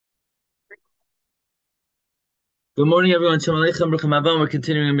Good morning, everyone. Shalom Aleichem, Baruch Haba. We're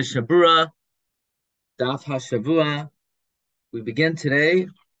continuing in Mishnah Berura, Daf Hashavua. We begin today,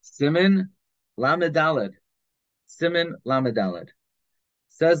 Siman Lamed Daled. Siman Lamed Daled.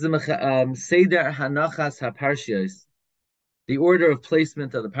 Says the Seder Hanachas HaParshios, the order of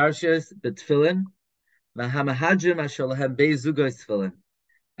placement of the Parshios, the Tefillin, Mahamahadrim Asholahem Beizugos Tefillin,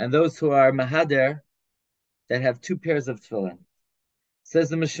 and those who are Mahader, that have two pairs of Tefillin. Says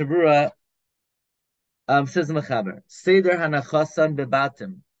the Mishnah Berura, says the Mechaber, Seder Hanachasan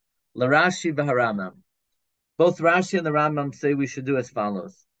Bebatim, Larashi V'Haramam. Both Rashi and the Rambam say we should do as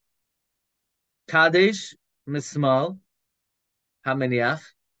follows. Kadesh Mismal Hamaniach.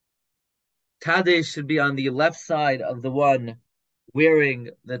 Kadesh should be on the left side of the one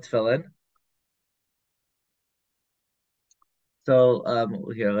wearing the tefillin. So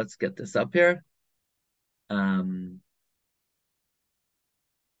here, let's get this up here.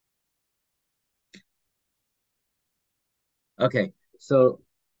 Okay, so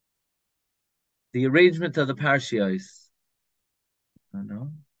the arrangement of the Parshios.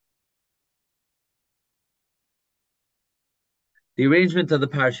 No. The arrangement of the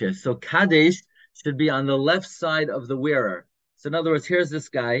Parshios. So Kadesh should be on the left side of the wearer. So in other words, here's this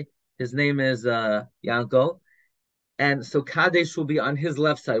guy. His name is Yankel. And so Kadesh will be on his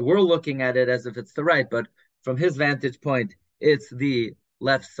left side. We're looking at it as if it's the right, but from his vantage point, it's the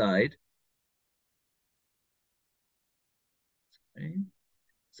left side. Okay.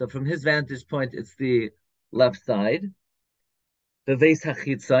 So from his vantage point, it's the left side. The Veis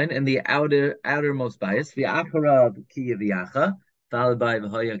HaChitzain, and the outermost bias. V'acharav ki yaviyacha, followed by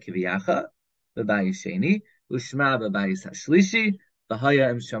v'hoya ki yaviyacha, v'bayis sheni, u'shma v'bayis hashlishi, v'hoya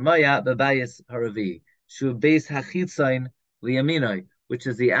im shamaya v'bayis haravi. Shu Beis HaChitzain liyaminoi, which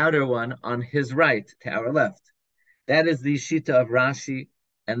is the outer one on his right, to our left. That is the Shita of Rashi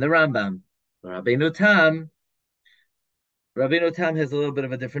and the Rambam. Rabbeinu Tam has a little bit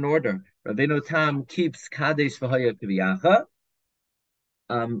of a different order. Rabbeinu Tam keeps Kadesh v'hoya k'viyacha,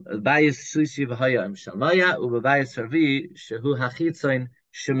 Bayis Shlishi v'hoya im shalmaya, u'bayis harvi shehu hachitzoin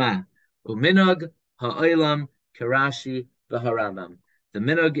shema, u'minog ha'olam k'Rashi v'harambam. The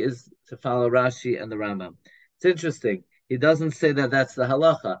minog is to follow Rashi and the Rambam. It's interesting. He doesn't say that that's the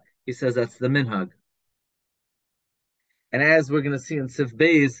halacha. He says that's the minhag. And as we're going to see in Sif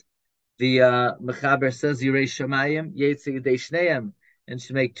Beis, the Mechaber says Yirei Shamayim Yetze Yidei Shneim, and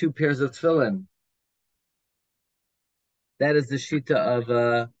should make two pairs of tefillin. That is the shita of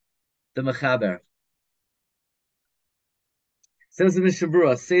the Mechaber. Says the Mishnah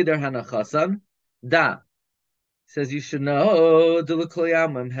Berura, Seder Hanachasan Da. Says you should know Delukol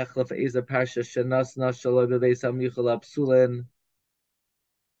Yamim Hechlef Eza Parsha Shenas Nashalo Beveis Hamichal Psulin.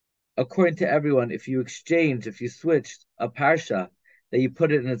 According to everyone, if you switched a parsha, that you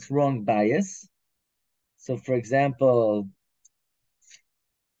put it in its wrong bias. So, for example,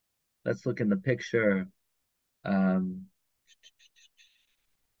 let's look in the picture.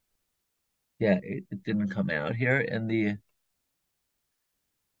 It didn't come out here. In the,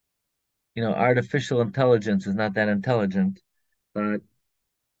 artificial intelligence is not that intelligent. But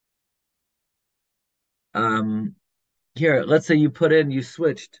here, let's say you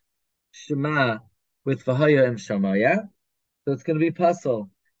switched Shema with Vahaya and Shamaya. So it's going to be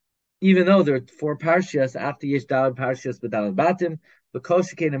puzzle. Even though there are four Parshios after Yesh Dalad Parshios B'Dalad Batim,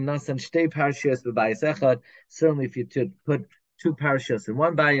 B'Koshikenim Nasan Shtei Parshios B'Bayis Echad. Certainly, if you put two Parshios in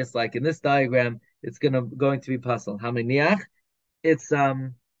one bias, like in this diagram, it's going to be puzzle. Hamaniach, it's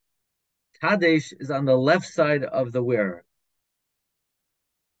Kadesh is on the left side of the wearer.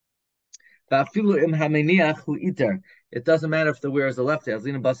 Ba'afilu im hamaniach hu iter. It doesn't matter if the wearer is a lefty.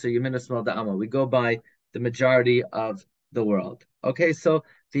 Azlina Basar Yemina Small Da'ama. We go by the majority of the world. Okay, so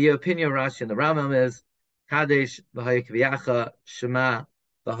the opinion of Rashi and the Rambam is Kadesh v'haya k'viyacha, Shema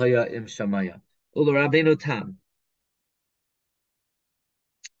v'haya im shamaya. Ula Rabbeinu Tam.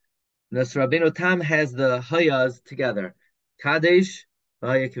 Nas Rabbeinu Tam has the hayas together. Kadesh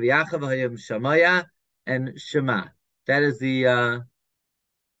v'haya k'viyacha v'haya im shamaya and Shema. That is the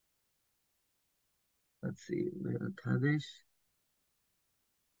let's see, Kadesh.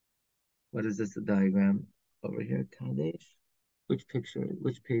 What is this? The diagram over here, Kadesh. Which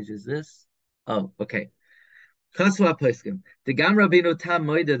page is this? Oh, okay. Chasva Poskim. The Gam Rabbeinu Tam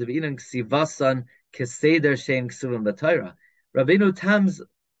Moida the V'inang Sivasan Keseder Shein Ksuvim B'Torah. Rabbeinu Tam's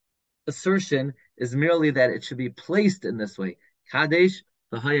assertion is merely that it should be placed in this way. Kadesh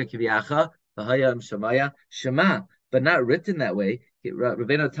v'haya kivyacha v'haya shamaya shema, but not written that way.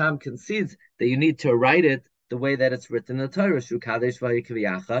 Rabbeinu Tam concedes that you need to write it the way that it's written in the Torah. Shu Kadesh v'haya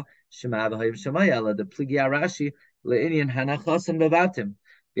kivyacha shema v'haya shamaya la the Pligi Arashi le'inyan hanachasan bevatim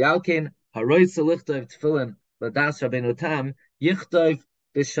v'alkein haroy selichta of tefillin Ladas Rabbeinu Tam Yichtov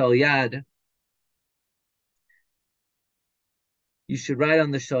B'Shal Yad. You should write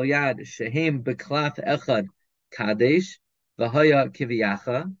on the Shal Yad Shehem B'Klaf Echad Kadesh V'Haya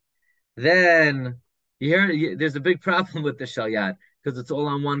Kiviyacha. Then there's a big problem with the Shal Yad because it's all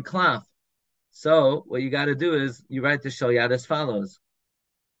on one klaf. So what you got to do is you write the Shal Yad as follows.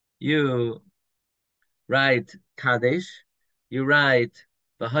 You write Kadesh, you write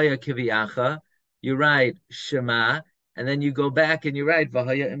V'Haya Kiviyacha, you write Shema, and then you go back and you write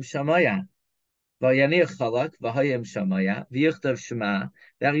V'Haya Im Shamaya. V'Yanir Chalak, V'Haya Im Shamaya, V'Yichtav Shema,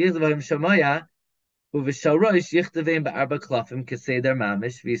 V'Yichtav Im Shamaya, Uv'Shalrosh Yichtavim Ba'arba Klafim Keseder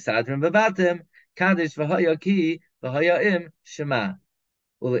Mamish, V'Yisadrim V'Batim, Kadesh V'Haya Ki, V'Haya Im Shema.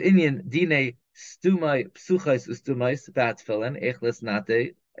 U'Inyan Dine Stumai Psuchais Ustumais Batfilen, Echles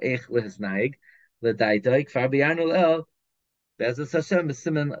Nate, Echles Naig, L'Daitoi, Kfar B'Yarnul El, Be'ezus Hashem,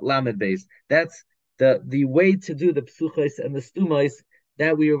 Siman Lamed Beis. That's the way to do the Psuchais and the Stumais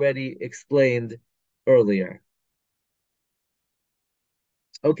that we already explained earlier.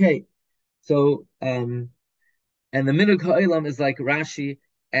 Okay, so and the Minhag Ha'olam is like Rashi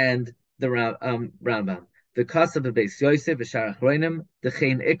and the Rambam. The Kasav Beis Yosef v'Shar Achronim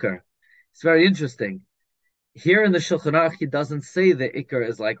Dechein Iker. It's very interesting. Here in the Shulchan Aruch, he doesn't say the Iker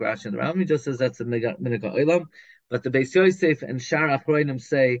is like Rashi and the Rambam. He just says that's the Minhag Ha'olam. But the Beis Yosef and Shar Achronim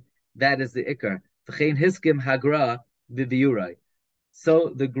say that is the Iker. V'chein Hiskim Hagra B'Biurai.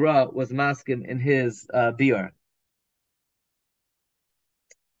 So the Gra was maskim in his biur.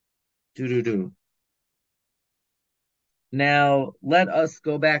 Now let us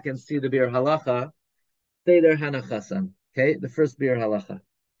go back and see the biur halacha. Seder hanachasan. Okay, the first biur halacha.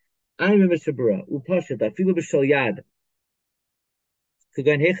 I'm a Mishabura. Upashat afilu b'shal yad.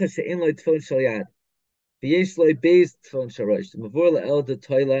 Kugan hecha she'in lo tefillin shal yad. V'yesh lo beis tefillin shal rosh. Mavur la'el de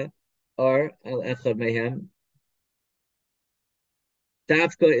toila ar al echad mehem.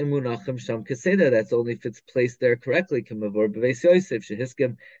 Dafka imunachim sham kaseda. That's only if it's placed there correctly. Kamavor b'veis Yosef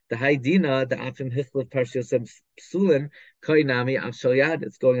shehiskim the haydina the afim hichlav Parshios psulin koinami av shalyad.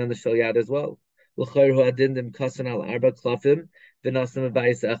 It's going on the shalyad as well. L'chayr hu adindim kasan al arba klafim v'nasim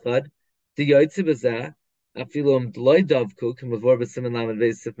abayis echad. The yoytze b'zeh afilum d'loy davku kamavor b'siman lamed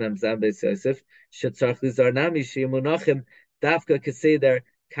beis sif mem zam beis Yosef shetzarch lizarnami she'imunachim dafka kaseder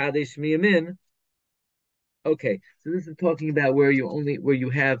kadesh miyamin. Okay, so this is talking about where you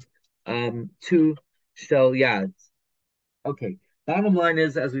have two shel yads. Okay, bottom line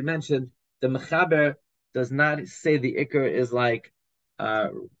is, as we mentioned, the mechaber does not say the ikar is like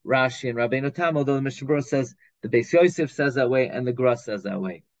Rashi and Rabbeinu Tam, although the Mishnah Berurah says the Beis Yosef says that way and the Gra says that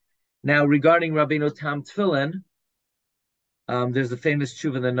way. Now, regarding Rabbeinu Tam Tefillin, there's a famous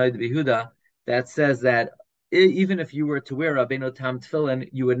tshuva in the Noid Behuda that says that even if you were to wear Rabbeinu Tam Tefillin,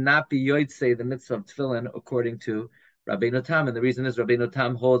 you would not be yotzei the mitzvah of Tefillin according to Rabbeinu Tam. And the reason is Rabbeinu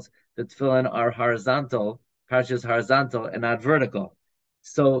Tam holds that Tefillin are horizontal, Parshios horizontal and not vertical.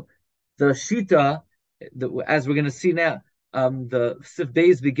 So the Shita, as we're going to see now, the Sif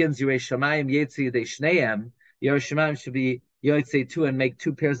Beis begins Yerei Shamayim Yetzi Yedei Shneim. Yerei Shamayim should be yotzei two and make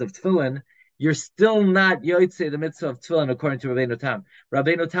two pairs of Tefillin. You're still not yotzei the mitzvah of tefillin according to Rabbeinu Tam.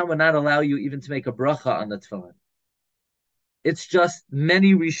 Rabbeinu Tam would not allow you even to make a bracha on the tefillin. It's just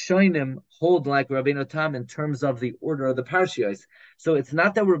many Rishonim hold like Rabbeinu Tam in terms of the order of the Parshios. So it's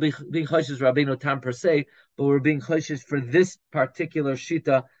not that we're being choshesh Rabbeinu Tam per se, but we're being choshesh for this particular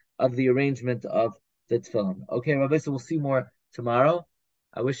shita of the arrangement of the tefillin. Okay, Rabbi, so we'll see more tomorrow.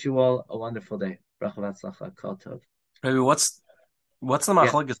 I wish you all a wonderful day. Bracha v'atzlacha. Kol tov. Maybe what's the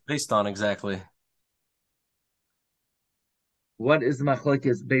machlokes based on exactly? What is the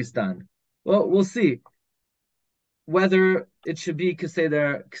machlokes based on? Well, we'll see whether it should be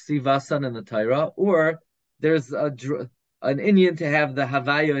Keseder Ksivasan in the Torah, or there's an Indian to have the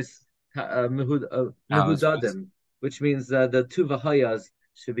Havayos Mehudadim, which means the two Vahayas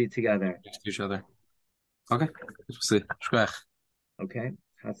should be together. Next to each other. Okay. We'll see. Okay.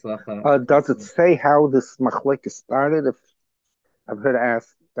 Does it say how this machlokes started? If I've heard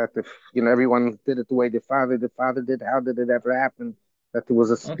asked that if everyone did it the way the father did, how did it ever happen that there was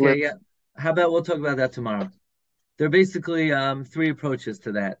a split? Okay, yeah. How about we'll talk about that tomorrow? There are basically three approaches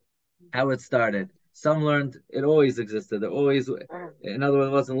to that. How it started. Some learned it always existed. In other words,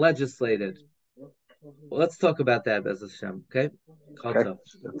 it wasn't legislated. Well, let's talk about that, Bez Hashem. Okay. Okay.